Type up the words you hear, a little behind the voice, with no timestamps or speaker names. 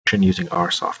regression using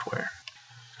R software.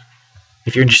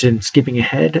 If you're interested in skipping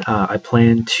ahead, I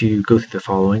plan to go through the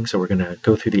following. So we're going to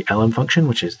go through the LM function,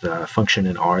 which is the function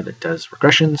in R that does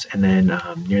regressions, and then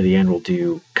near the end we'll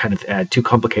do kind of add two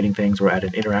complicating things. We'll add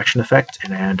an interaction effect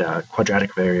and add a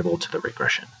quadratic variable to the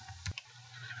regression.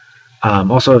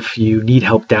 Also, if you need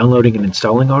help downloading and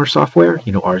installing R software,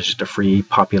 R is just a free,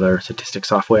 popular statistics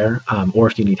software, or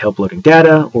if you need help loading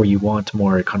data or you want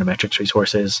more econometrics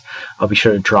resources, I'll be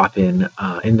sure to drop in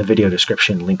the video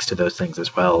description links to those things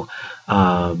as well.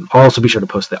 I'll also be sure to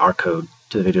post the R code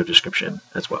to the video description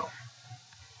as well.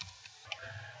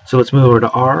 So let's move over to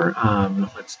R.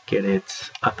 Let's get it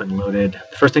up and loaded.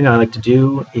 The first thing I like to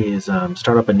do is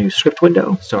start up a new script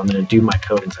window. So I'm going to do my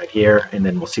code inside here, and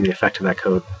then we'll see the effect of that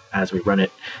code as we run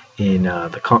it in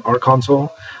the R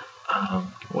console.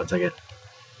 1 second.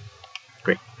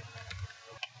 Great.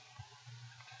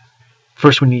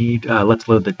 First we need, let's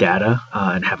load the data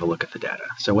and have a look at the data.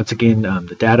 So once again,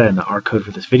 the data and the R code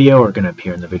for this video are going to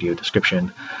appear in the video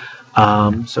description.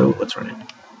 So let's run it.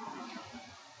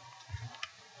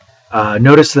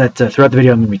 Notice that throughout the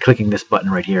video I'm going to be clicking this button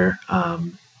right here,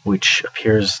 which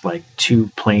appears like two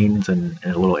planes and a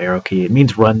little arrow key. It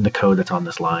means run the code that's on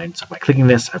this line. So by clicking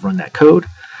this, I've run that code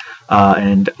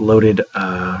and loaded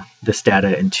this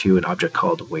data into an object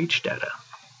called wage data.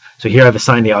 So here I've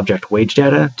assigned the object wage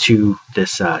data to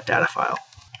this data file.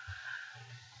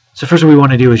 So first what we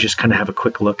want to do is just kind of have a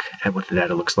quick look at what the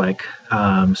data looks like.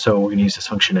 So we're going to use this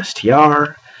function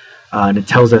str. And it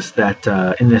tells us that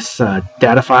in this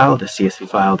data file, the CSV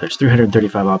file, there's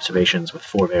 335 observations with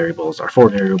 4 variables. Our 4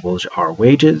 variables are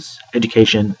wages,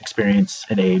 education, experience,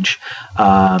 and age.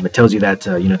 It tells you that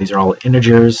these are all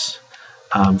integers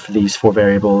for these 4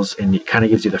 variables, and it kind of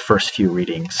gives you the first few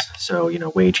readings. So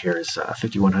wage here is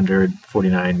 5,100,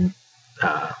 49,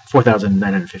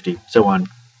 4,950, so on,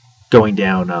 going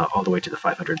down all the way to the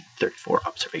 534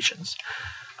 observations.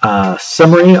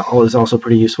 Summary is also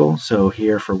pretty useful. So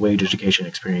here for wage, education,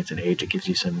 experience, and age, it gives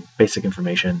you some basic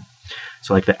information.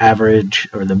 So like the average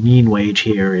or the mean wage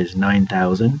here is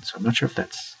 9,000. So I'm not sure if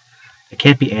it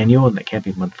can't be annual and it can't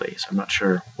be monthly. So I'm not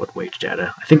sure what wage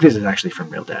data. I think this is actually from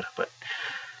real data, but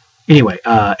anyway,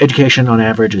 education on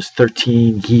average is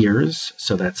 13 years.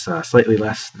 So that's slightly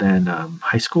less than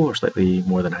high school or slightly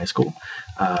more than high school.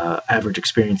 Average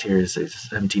experience here is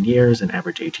 17 years and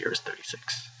average age here is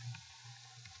 36.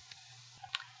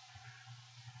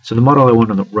 So the model I want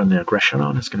to run the regression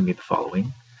on is going to be the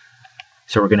following.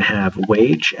 So we're going to have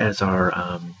wage as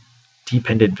our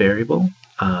dependent variable.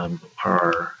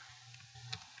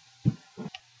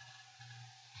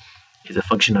 Is a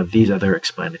function of these other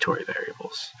explanatory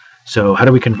variables. So how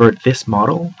do we convert this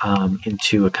model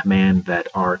into a command that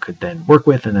R could then work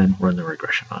with and then run the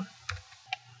regression on?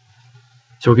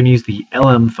 So we're going to use the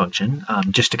LM function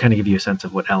just to kind of give you a sense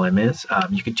of what LM is.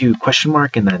 You could do question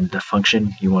mark and then the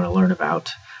function you want to learn about.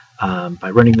 By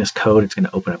running this code, it's going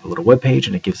to open up a little web page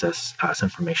and it gives us some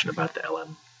information about the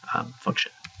LM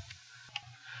function.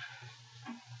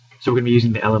 So we're going to be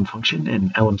using the LM function,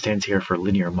 and LM stands here for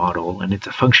linear model, and it's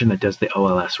a function that does the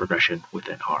OLS regression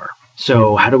within R.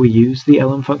 So how do we use the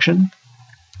LM function?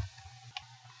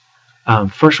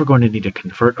 First, we're going to need to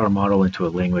convert our model into a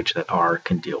language that R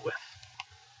can deal with.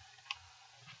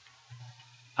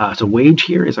 So wage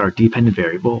here is our dependent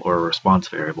variable or response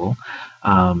variable.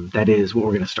 That is what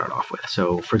we're going to start off with.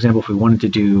 So for example, if we wanted to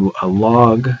do a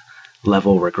log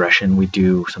level regression, we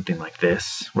do something like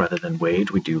this. Rather than wage,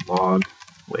 we do log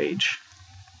wage.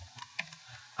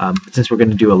 Since we're going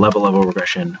to do a level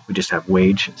regression, we just have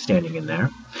wage standing in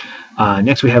there.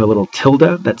 Next, we have a little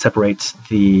tilde that separates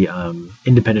the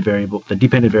dependent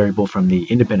variable from the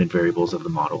independent variables of the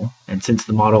model. And since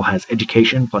the model has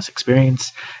education plus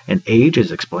experience and age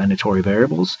as explanatory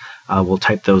variables, we'll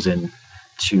type those in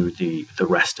to the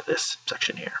rest of this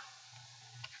section here.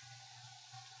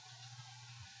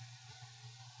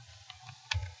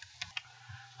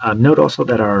 Note also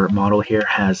that our model here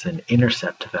has an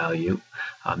intercept value,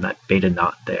 that beta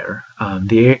not there.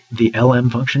 The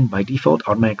LM function by default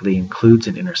automatically includes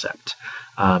an intercept.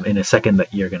 In a second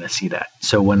that you're going to see that.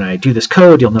 So when I do this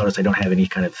code, you'll notice I don't have any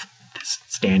kind of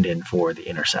stand-in for the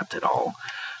intercept at all.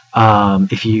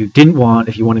 If you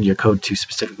wanted your code to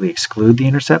specifically exclude the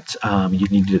intercept, you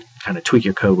need to kind of tweak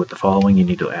your code with the following. You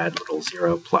need to add a little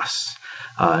 0 plus.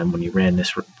 And when you ran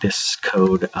this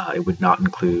code, it would not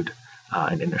include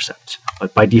an intercept.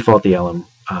 But by default, the LM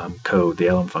code,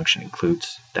 the LM function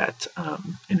includes that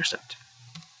intercept.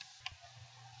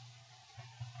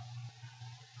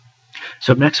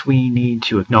 So next we need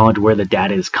to acknowledge where the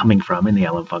data is coming from in the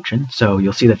LM function. So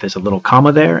you'll see that there's a little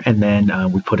comma there, and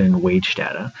then we put in wage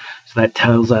data. So that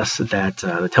tells us that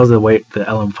the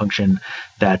LM function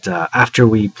that after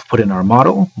we put in our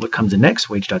model, what comes in next,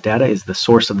 wage.data, is the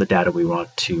source of the data we want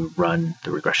to run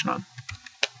the regression on.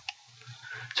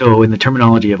 So in the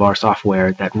terminology of our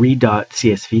software, that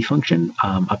read.csv function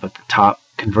up at the top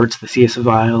converts the CSV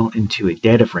file into a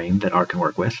data frame that R can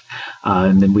work with,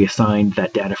 and then we assign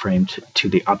that data frame to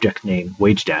the object name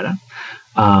wage data,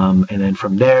 and then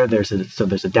from there there's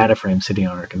a data frame sitting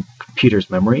on our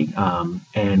computer's memory,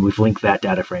 and we've linked that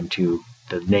data frame to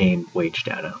the name wage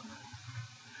data.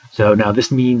 So now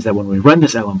this means that when we run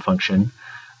this LM function,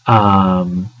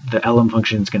 the LM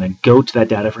function is going to go to that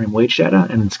data frame wage data,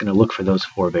 and it's going to look for those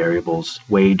 4 variables: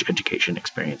 wage, education,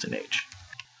 experience, and age.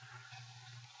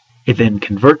 It then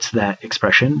converts that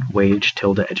expression, wage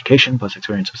tilde education plus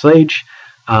experience plus age,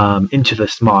 into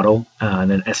this model, and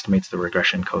then estimates the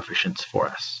regression coefficients for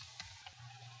us.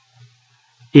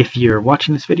 If you're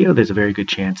watching this video, there's a very good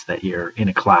chance that you're in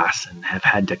a class and have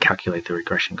had to calculate the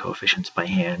regression coefficients by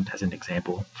hand as an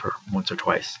example for once or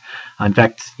twice. In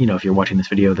fact, if you're watching this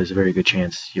video, there's a very good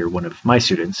chance you're one of my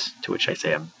students, to which I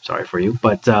say I'm sorry for you.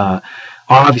 But R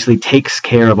obviously takes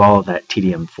care of all of that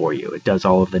tedium for you. It does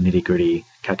all of the nitty-gritty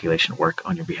calculation work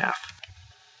on your behalf.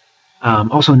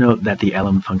 Also note that the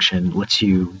LM function lets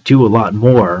you do a lot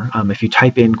more. If you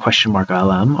type in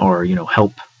 $LM or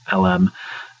help LM,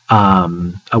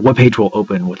 a web page will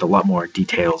open with a lot more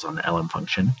details on the LM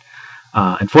function.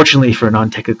 Unfortunately for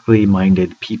non-technically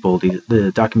minded people,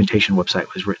 the documentation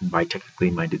website was written by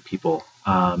technically minded people,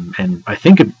 and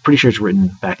I'm pretty sure it's written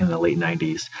back in the late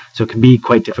 90s, so it can be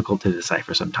quite difficult to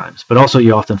decipher sometimes. But also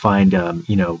you often find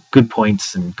good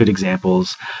points and good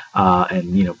examples,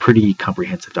 and pretty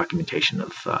comprehensive documentation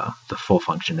of the full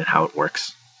function and how it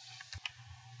works.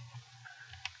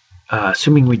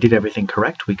 Assuming we did everything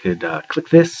correct, we could click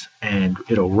this and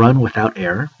it'll run without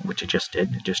error, which it just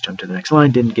did. It just jumped to the next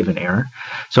line, didn't give an error.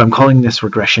 So I'm calling this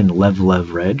regression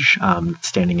lev-lev-reg,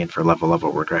 standing in for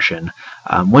level-level regression.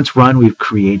 Once run, we've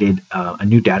created a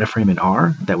new data frame in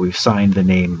R that we've signed the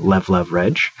name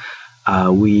lev-lev-reg.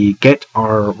 We get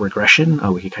our regression.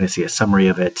 We can kind of see a summary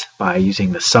of it by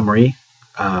using the summary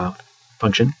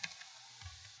function.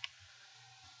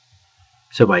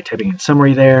 So by typing in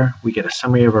summary there, we get a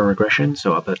summary of our regression.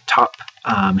 So up at the top,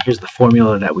 here's the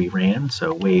formula that we ran.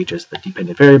 So wage as the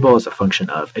dependent variable is a function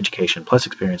of education plus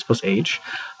experience plus age,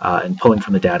 and pulling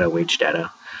from the data, wage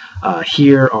data.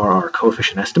 Here are our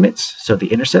coefficient estimates. So the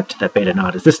intercept, that beta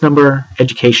naught is this number,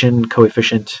 education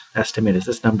coefficient estimate is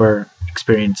this number,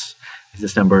 experience is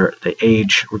this number, the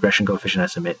age regression coefficient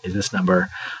estimate is this number.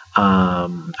 I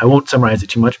won't summarize it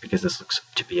too much because this looks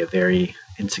to be a very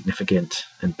insignificant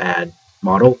and bad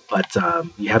model, but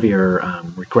you have your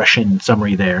regression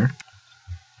summary there.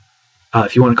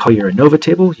 If you want to call your Anova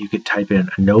table, you could type in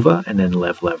Anova and then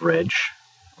lev-lev-reg,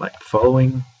 like the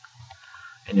following,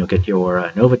 and you'll get your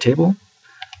Anova table.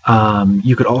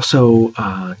 You could also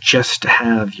just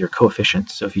have your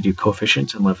coefficients. So if you do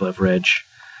coefficients and lev-lev-reg,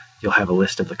 you'll have a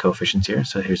list of the coefficients here.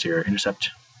 So here's your intercept,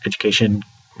 education,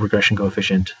 regression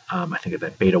coefficient. I think of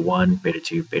that beta 1, beta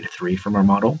 2, beta 3 from our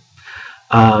model.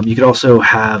 You could also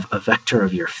have a vector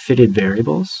of your fitted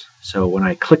variables. So when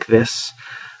I click this,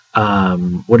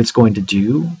 what it's going to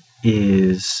do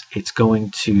is it's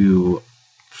going to,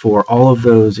 for all of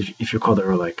those, if you recall, there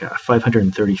were like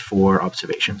 534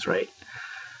 observations, right?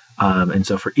 And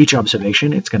so for each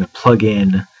observation, it's going to plug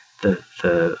in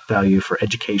the value for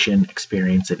education,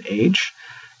 experience, and age,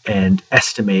 and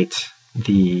estimate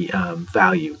the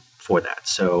value for that.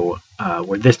 So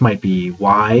where this might be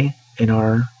y in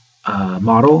our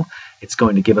model, it's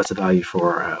going to give us a value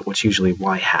for what's usually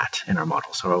y hat in our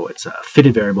model. So it's a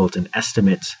fitted variable, it's an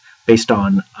estimate based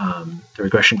on the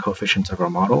regression coefficients of our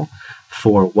model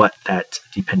for what that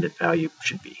dependent value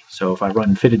should be. So if I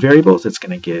run fitted variables, it's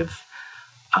going to give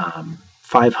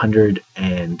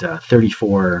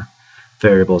 534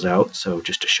 variables out. So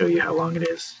just to show you how long it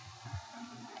is.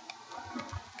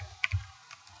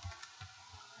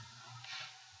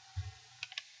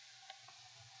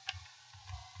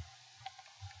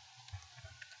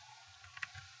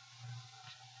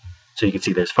 So you can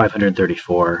see there's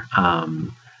 534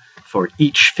 for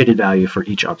each fitted value for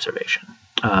each observation.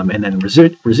 And then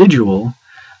residual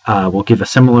will give a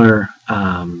similar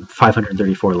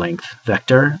 534 length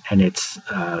vector, and it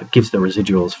gives the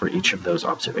residuals for each of those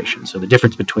observations. So the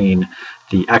difference between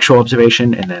the actual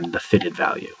observation and then the fitted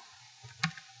value.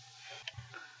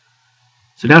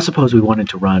 So now suppose we wanted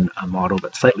to run a model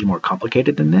that's slightly more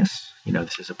complicated than this.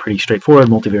 This is a pretty straightforward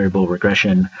multivariable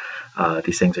regression.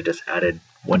 These things are just added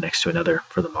one next to another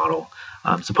for the model.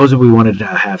 Suppose we wanted to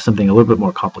have something a little bit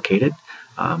more complicated.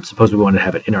 Suppose we wanted to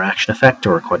have an interaction effect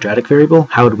or a quadratic variable.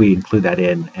 How would we include that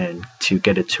in and to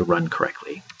get it to run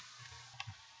correctly?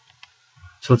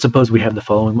 So let's suppose we have the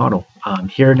following model.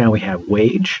 Here now we have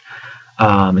wage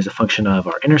is a function of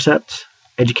our intercept,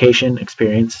 education,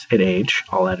 experience, and age,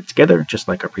 all added together, just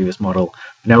like our previous model.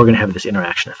 Now we're going to have this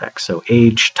interaction effect, so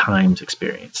age times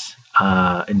experience.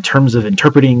 In terms of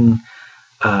interpreting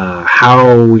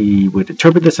how we would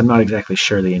interpret this, I'm not exactly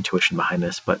sure the intuition behind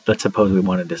this, but let's suppose we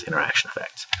wanted this interaction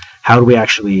effect. How do we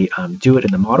actually do it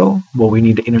in the model? Well, we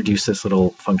need to introduce this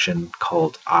little function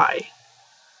called I.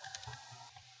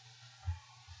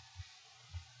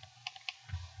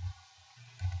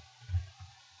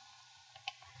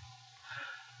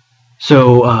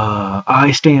 So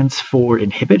I stands for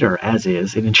inhibit, or as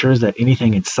is. It ensures that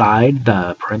anything inside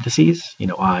the parentheses,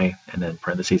 I and then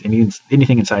parentheses,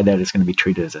 anything inside that is going to be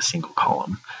treated as a single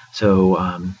column.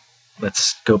 So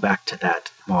let's go back to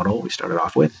that model we started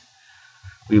off with.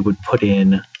 We would put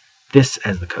in this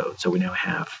as the code. So we now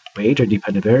have wage, our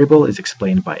dependent variable, is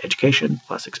explained by education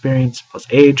plus experience plus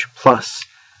age plus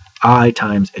I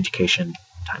times education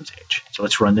times age. So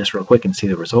let's run this real quick and see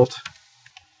the result.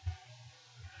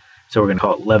 So we're going to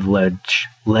call it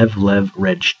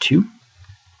lev-lev-reg2.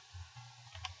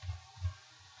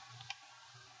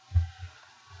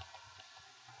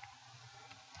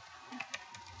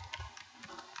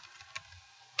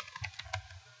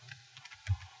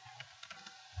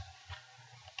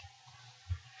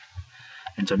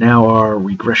 And so now our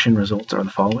regression results are the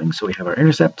following. So we have our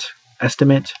intercept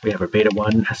estimate, we have our beta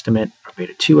 1 estimate, our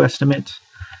beta 2 estimate,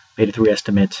 beta 3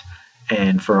 estimate,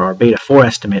 and for our beta 4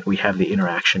 estimate, we have the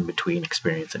interaction between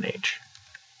experience and age.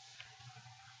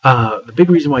 The big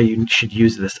reason why you should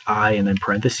use this I and then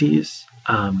parentheses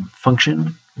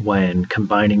function when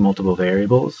combining multiple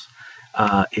variables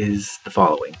is the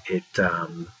following. It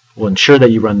will ensure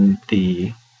that you run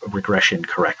the regression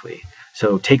correctly.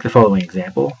 So take the following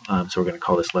example. So we're going to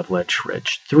call this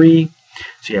lev-leg-reg3.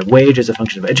 So you have wage as a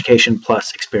function of education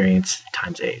plus experience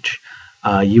times age.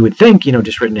 You would think,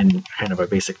 just written in kind of our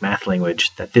basic math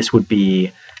language, that this would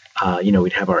be,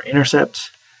 we'd have our intercept,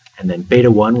 and then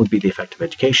beta 1 would be the effect of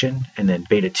education, and then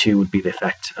beta 2 would be the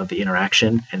effect of the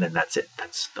interaction, and then that's it.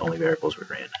 That's the only variables we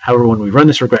ran. However, when we run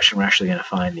this regression, we're actually going to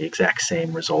find the exact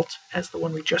same result as the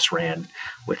one we just ran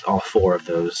with all 4 of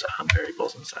those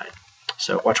variables inside.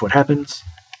 So watch what happens.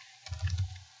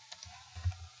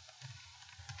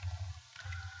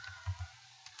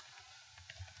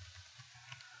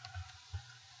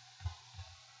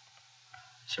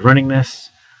 So running this,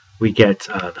 we get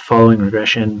the following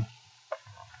regression,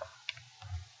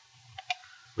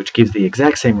 which gives the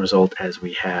exact same result as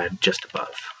we had just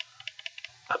above,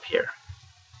 up here.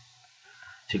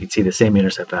 So you can see the same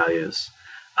intercept values.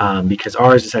 Because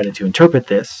R has decided to interpret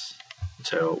this,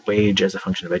 so wage as a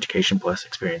function of education plus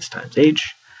experience times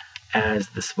age, as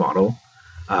this model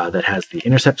that has the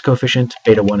intercept coefficient.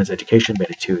 Beta 1 is education,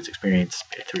 beta 2 is experience,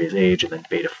 beta 3 is age, and then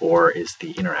beta 4 is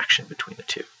the interaction between the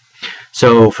two.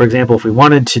 So, for example, if we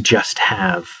wanted to just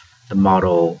have the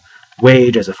model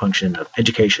wage as a function of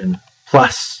education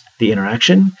plus the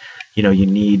interaction, you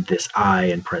need this I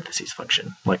in parentheses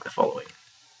function, like the following.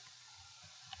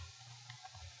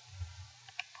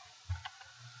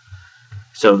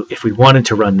 So if we wanted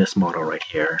to run this model right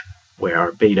here, where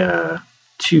our beta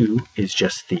 2 is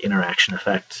just the interaction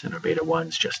effect and our beta 1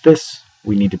 is just this,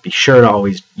 we need to be sure to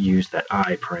always use that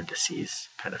I parentheses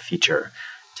kind of feature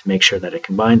to make sure that it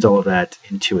combines all of that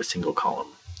into a single column,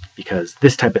 because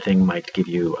this type of thing might give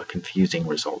you a confusing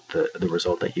result, the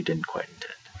result that you didn't quite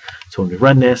intend. So when we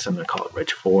run this, I'm going to call it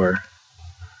reg4.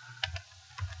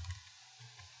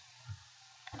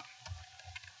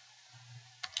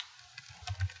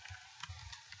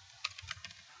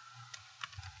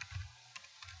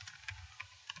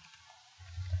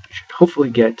 We should hopefully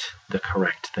get the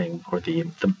correct thing, or the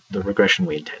regression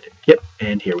we intended. Yep,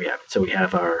 and here we have it. So we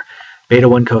have our beta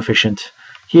 1 coefficient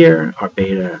here, our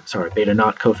beta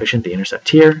naught coefficient, the intercept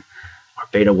here, our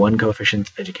beta 1 coefficient,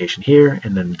 education here,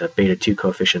 and then the beta 2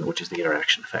 coefficient, which is the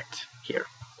interaction effect here,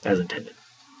 as intended.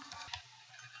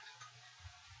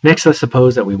 Next, let's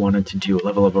suppose that we wanted to do a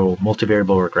level-level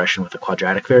multivariable regression with a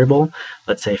quadratic variable.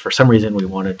 Let's say for some reason we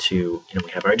wanted to,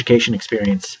 we have our education,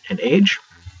 experience, and age,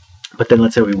 but then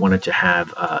let's say we wanted to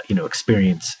have,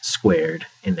 experience squared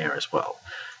in there as well.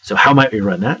 So how might we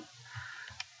run that?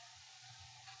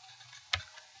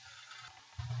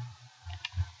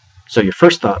 So your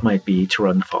first thought might be to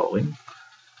run the following.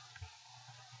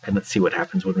 And let's see what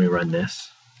happens when we run this.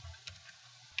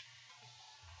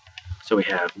 So we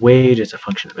have wage as a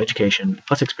function of education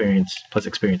plus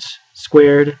experience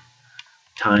squared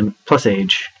time plus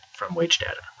age from wage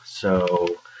data. So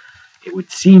it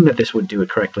would seem that this would do it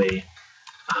correctly,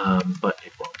 but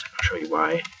it won't. I'll show you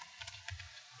why.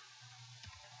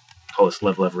 Call this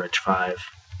level average 5.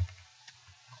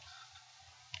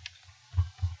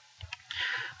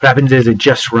 What happens is it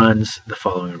just runs the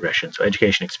following regression, so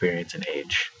education, experience, and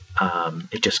age.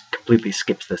 It just completely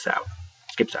skips out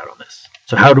on this.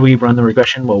 So how do we run the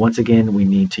regression? Well, once again, we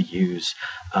need to use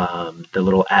the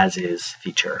little as-is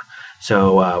feature.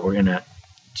 So we're going to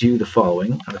do the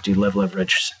following. I'll do level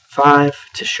average 5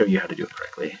 to show you how to do it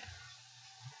correctly.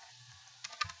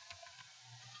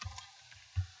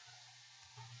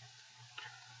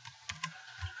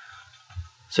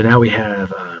 So now we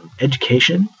have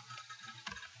education.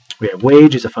 We have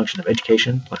wage as a function of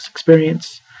education plus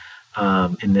experience.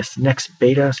 In this next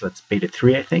beta, so that's beta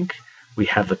 3, I think, we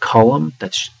have the column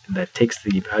that takes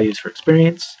the values for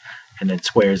experience and then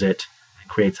squares it and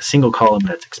creates a single column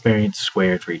that's experience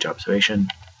squared for each observation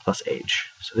plus age.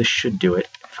 So this should do it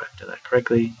if I've done that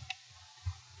correctly.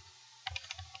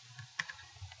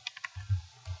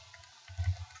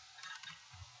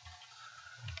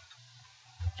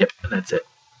 Yep, and that's it.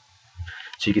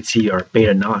 So you can see our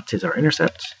beta naught is our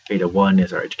intercept, beta 1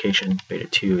 is our education, beta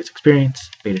 2 is experience,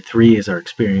 beta 3 is our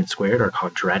experience squared, our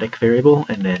quadratic variable,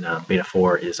 and then beta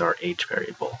 4 is our age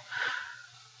variable.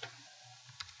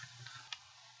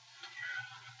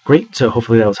 Great, so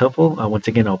hopefully that was helpful. Once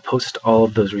again, I'll post all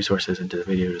of those resources into the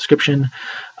video description.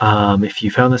 If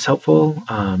you found this helpful,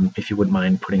 if you wouldn't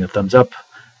mind putting a thumbs up,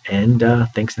 and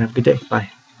thanks and have a good day. Bye.